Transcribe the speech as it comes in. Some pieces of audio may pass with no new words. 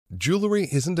Jewelry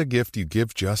isn't a gift you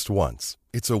give just once.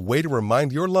 It's a way to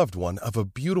remind your loved one of a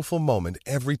beautiful moment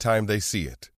every time they see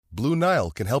it. Blue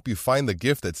Nile can help you find the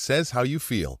gift that says how you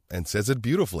feel and says it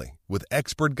beautifully, with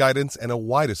expert guidance and a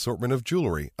wide assortment of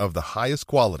jewelry of the highest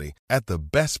quality at the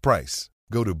best price.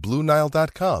 Go to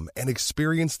BlueNile.com and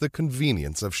experience the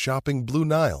convenience of shopping Blue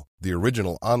Nile, the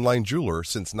original online jeweler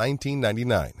since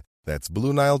 1999. That's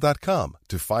BlueNile.com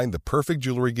to find the perfect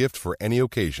jewelry gift for any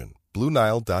occasion.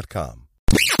 BlueNile.com.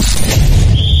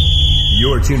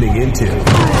 You're tuning into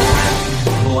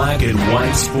Black and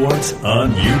White Sports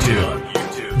on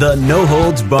YouTube. The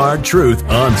no-holds-barred truth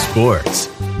on sports.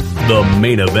 The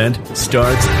main event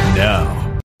starts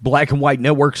now. Black and White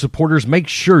Network supporters, make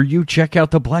sure you check out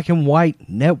the Black and White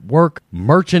Network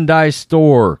merchandise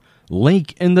store.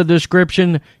 Link in the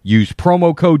description. Use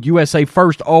promo code USA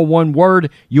First, all one word.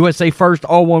 USA First,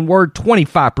 all one word.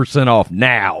 25% off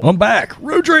now. I'm back.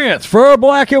 Rudrance for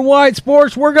Black and White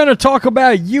Sports. We're going to talk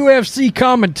about UFC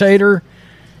commentator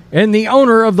and the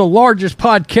owner of the largest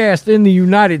podcast in the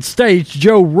United States,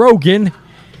 Joe Rogan,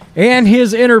 and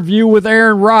his interview with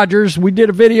Aaron Rodgers. We did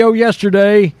a video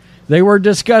yesterday. They were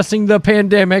discussing the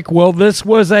pandemic. Well, this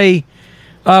was a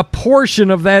portion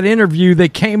of that interview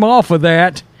that came off of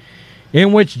that,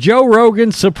 in which Joe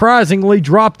Rogan surprisingly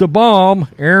dropped a bomb.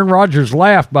 Aaron Rodgers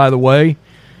laughed, by the way,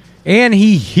 and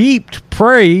he heaped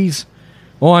praise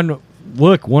on,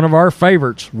 look, one of our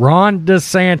favorites, Ron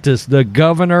DeSantis, the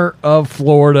governor of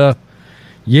Florida.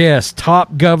 Yes,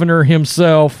 top governor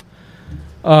himself,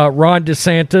 Ron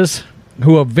DeSantis,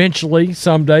 who eventually,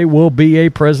 someday, will be a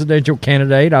presidential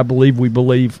candidate. We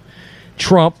believe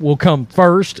Trump will come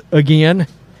first again,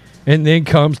 and then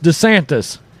comes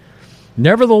DeSantis.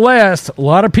 Nevertheless, a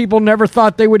lot of people never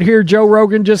thought they would hear Joe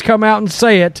Rogan just come out and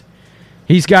say it.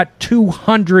 He's got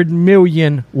 200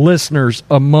 million listeners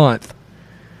a month.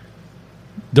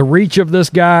 The reach of this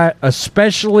guy,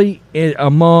 especially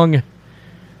among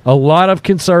a lot of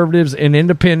conservatives and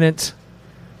independents,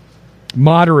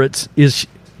 moderates, is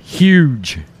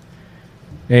huge.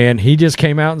 And he just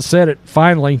came out and said it.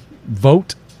 Finally,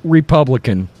 vote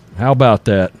Republican. How about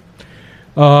that?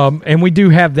 And we do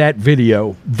have that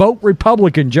video. Vote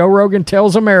Republican. Joe Rogan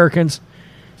tells Americans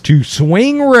to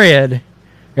swing red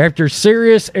after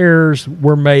serious errors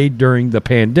were made during the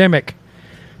pandemic.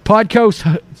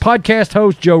 Podcast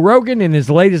host Joe Rogan, in his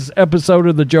latest episode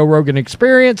of the Joe Rogan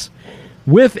Experience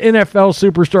with NFL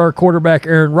superstar quarterback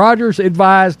Aaron Rodgers,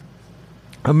 advised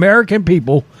American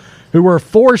people who were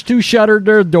forced to shutter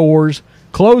their doors,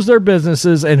 close their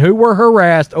businesses, and who were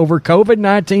harassed over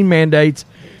COVID-19 mandates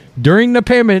during the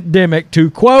pandemic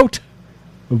to, quote,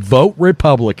 vote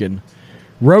Republican.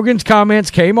 Rogan's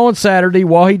comments came on Saturday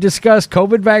while he discussed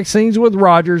COVID vaccines with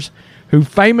Rodgers, who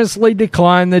famously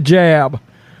declined the jab.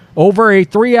 Over a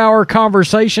 3-hour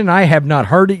conversation, I have not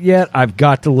heard it yet. I've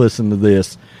got to listen to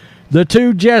this. The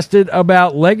two jested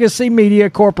about legacy media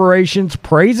corporations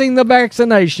praising the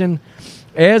vaccination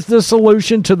as the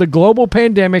solution to the global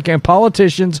pandemic and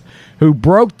politicians who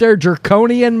broke their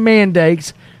draconian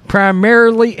mandates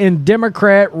primarily in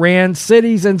Democrat-ran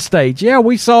cities and states. Yeah,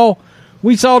 we saw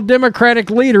Democratic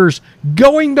leaders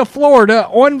going to Florida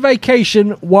on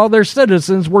vacation while their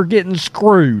citizens were getting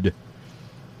screwed.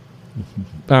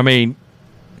 I mean,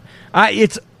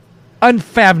 it's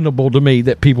unfathomable to me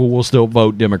that people will still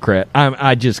vote Democrat.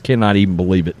 I just cannot even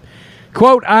believe it.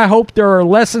 Quote, I hope there are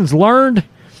lessons learned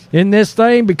in this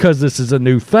thing because this is a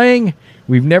new thing.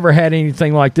 We've never had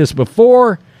anything like this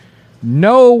before.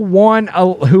 No one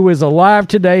who is alive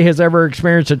today has ever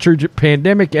experienced a true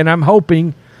pandemic, and I'm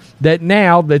hoping that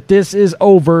now that this is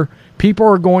over, people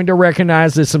are going to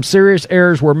recognize that some serious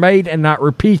errors were made and not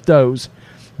repeat those.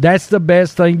 That's the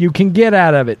best thing you can get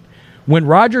out of it. When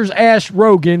Rodgers asked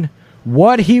Rogan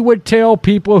what he would tell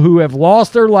people who have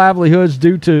lost their livelihoods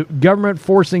due to government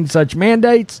forcing such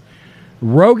mandates,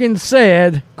 Rogan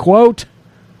said, quote,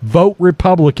 vote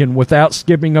Republican without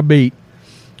skipping a beat.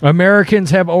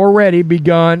 Americans have already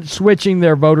begun switching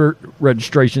their voter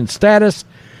registration status.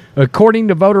 According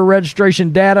to voter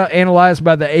registration data analyzed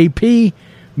by the AP,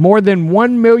 more than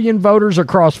 1 million voters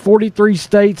across 43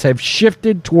 states have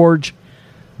shifted towards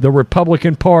the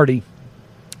Republican Party.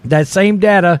 That same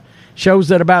data shows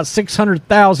that about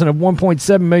 600,000 of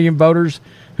 1.7 million voters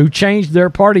who changed their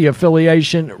party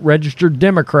affiliation registered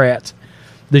Democrats.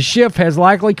 The shift has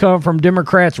likely come from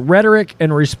Democrats' rhetoric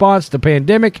in response to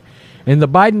pandemic and the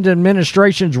Biden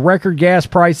administration's record gas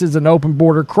prices and open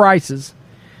border crisis.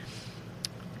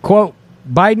 Quote,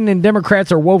 Biden and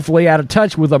Democrats are woefully out of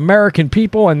touch with American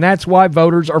people, and that's why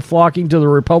voters are flocking to the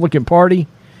Republican Party.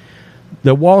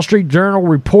 The Wall Street Journal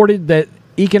reported that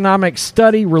economic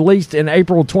study released in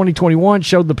April 2021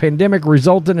 showed the pandemic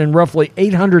resulted in roughly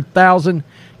 800,000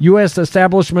 U.S.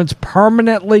 establishments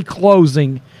permanently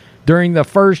closing during the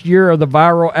first year of the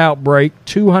viral outbreak,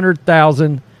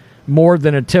 200,000 more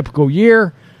than a typical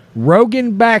year.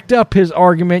 Rogan backed up his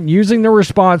argument using the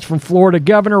response from Florida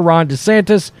Governor Ron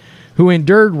DeSantis, who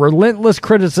endured relentless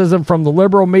criticism from the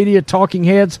liberal media talking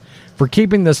heads for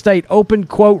keeping the state open,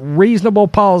 quote, reasonable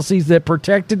policies that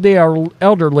protected the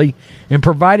elderly and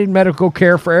provided medical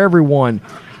care for everyone.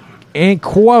 And,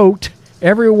 quote,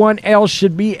 everyone else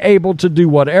should be able to do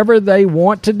whatever they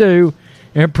want to do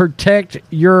and protect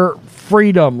your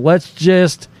freedom. Let's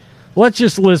just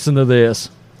listen to this.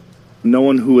 No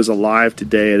one who is alive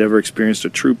today had ever experienced a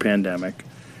true pandemic.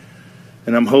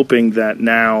 And I'm hoping that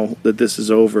now that this is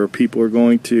over, people are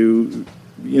going to,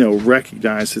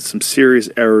 recognize that some serious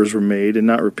errors were made and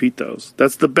not repeat those.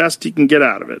 That's the best you can get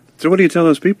out of it. So what do you tell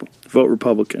those people? Vote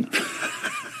Republican.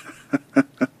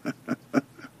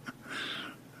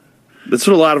 That's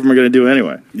what a lot of them are going to do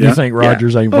anyway. You think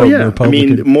Rogers ain't voting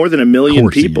Republican? I mean, more than 1 million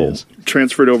people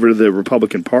transferred over to the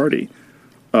Republican Party,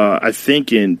 I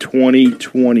think, in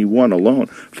 2021 alone.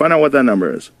 Find out what that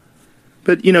number is.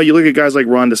 But, you look at guys like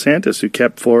Ron DeSantis, who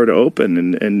kept Florida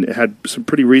open and had some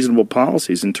pretty reasonable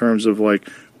policies in terms of, like,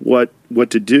 what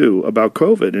to do about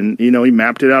COVID. And, he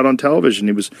mapped it out on television.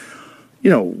 He was,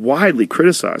 widely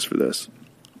criticized for this,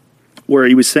 where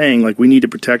he was saying, like, we need to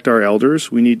protect our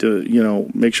elders. We need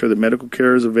to, make sure that medical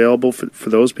care is available for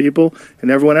those people. And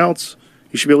everyone else,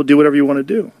 you should be able to do whatever you want to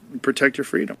do and protect your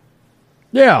freedom.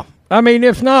 Yeah. I mean,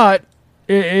 if not,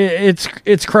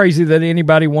 it's crazy that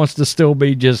anybody wants to still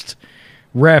be just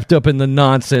wrapped up in the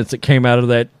nonsense that came out of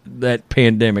that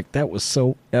pandemic. That was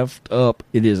so effed up.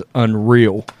 It is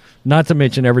unreal. Not to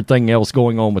mention everything else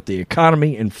going on with the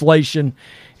economy, inflation,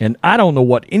 and I don't know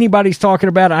what anybody's talking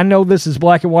about. I know this is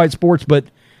black and white sports, but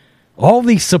all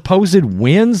these supposed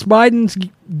wins Biden's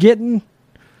getting,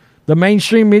 the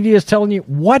mainstream media is telling you,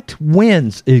 what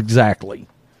wins exactly?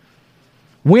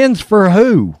 Wins for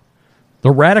who?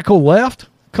 The radical left?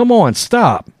 Come on,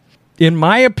 stop. In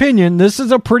my opinion, this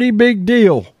is a pretty big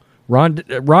deal. Ron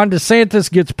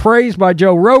DeSantis gets praised by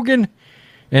Joe Rogan,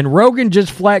 and Rogan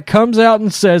just flat comes out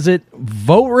and says it,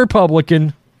 vote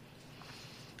Republican.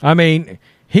 I mean,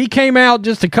 he came out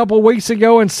just a couple weeks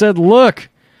ago and said, look,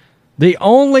 the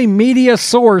only media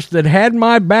source that had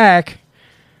my back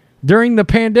during the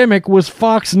pandemic was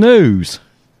Fox News.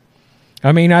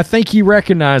 I mean, I think he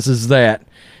recognizes that.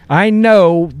 I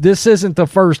know this isn't the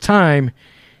first time.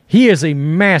 He is a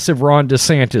massive Ron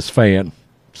DeSantis fan.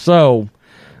 So,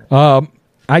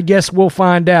 I guess we'll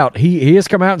find out. He has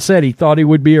come out and said he thought he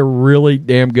would be a really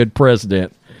damn good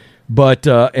president. But,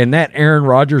 and that Aaron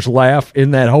Rodgers laugh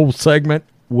in that whole segment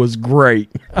was great.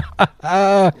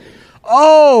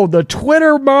 Oh, the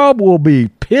Twitter mob will be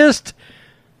pissed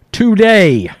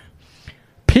today.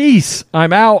 Peace.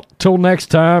 I'm out. Till next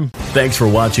time. Thanks for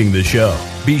watching the show.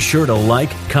 Be sure to like,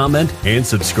 comment, and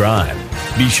subscribe.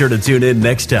 Be sure to tune in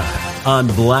next time on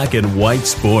Black and White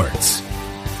Sports.